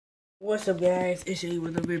What's up, guys? It's A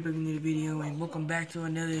with a very big new video, and welcome back to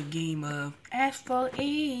another game of Asphalt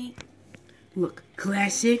 8. Look,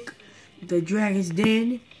 classic, the Dragon's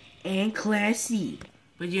Den, and classy.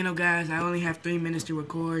 But you know, guys, I only have 3 minutes to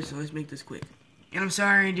record, so let's make this quick. And I'm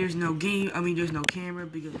sorry, there's no camera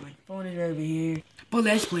because my phone is over here. But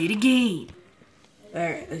let's play the game.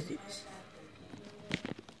 Alright, let's do this.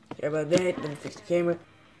 Sorry about that. Let me fix the camera.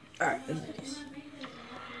 Alright, let's do this.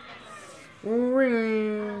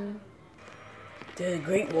 The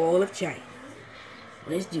Great Wall of China.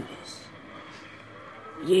 Let's do this.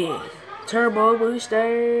 Yeah. Turbo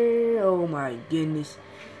booster. Oh my goodness.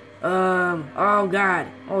 Oh god.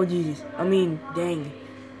 Oh Jesus. I mean, dang.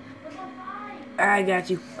 I got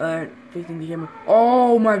you. Fixing the camera.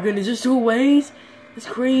 Oh my goodness. There's 2 ways? That's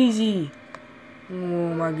crazy.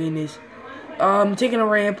 Oh my goodness. Taking a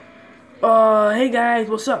ramp. Hey guys,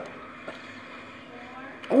 what's up?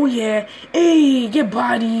 Oh yeah. Hey, get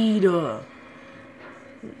bodied.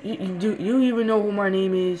 You even know who my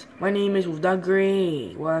name is? My name is Without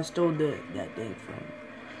Gray. Well, I stole that thing from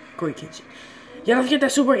Corey Kitchen. Yeah, let's get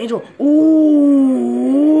that super intro. Ooh!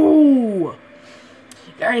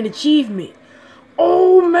 Got an achievement.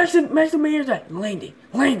 Oh, Max the Mayor's like landing.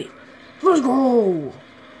 Let's go.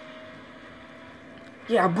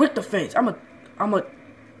 Yeah, I bricked the fence. I'm a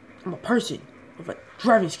person with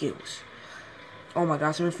driving skills. Oh my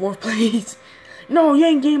gosh, I'm in 4th place. No, you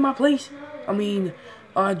ain't getting my place. I mean,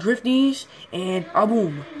 drifties and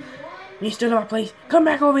boom. You still in my place. Come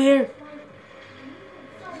back over here.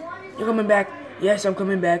 You're coming back. Yes, I'm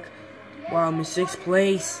coming back. Wow, I'm in 6th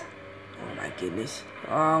place. Oh my goodness.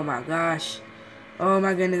 Oh my gosh. Oh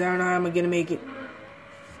my goodness, I don't know how I'm gonna make it.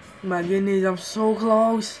 My goodness, I'm so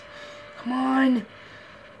close. Come on.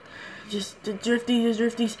 Just the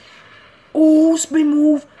drifties. Oh, spin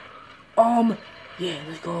move. Yeah,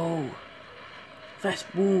 let's go. Fast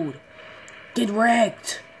food. Get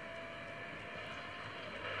wrecked.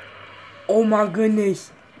 Oh my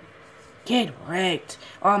goodness. Get wrecked.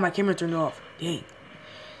 Oh, my camera turned off. Dang.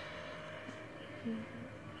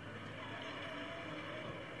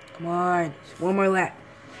 Come on. One more lap.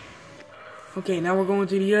 Okay, now we're going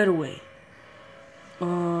to the other way.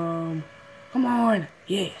 Come on.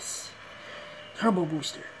 Yes. Turbo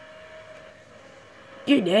booster.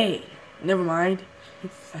 You're dead. Never mind.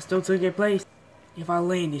 I still took your place. If I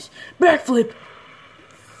land this backflip.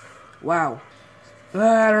 Wow.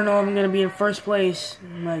 I don't know if I'm gonna be in 1st place. Oh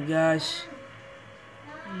my gosh.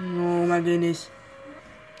 Oh my goodness.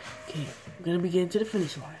 Okay, I'm gonna be getting to the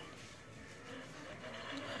finish line.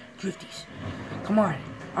 Drifties. Come on.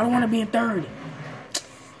 I don't want to be in 3rd.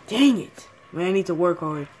 Dang it. Man, I need to work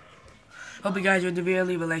hard. Hope you guys enjoyed the video.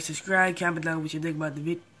 Leave a like, subscribe, comment down what you think about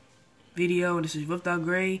the video. This is Without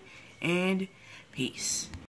Gray, and peace.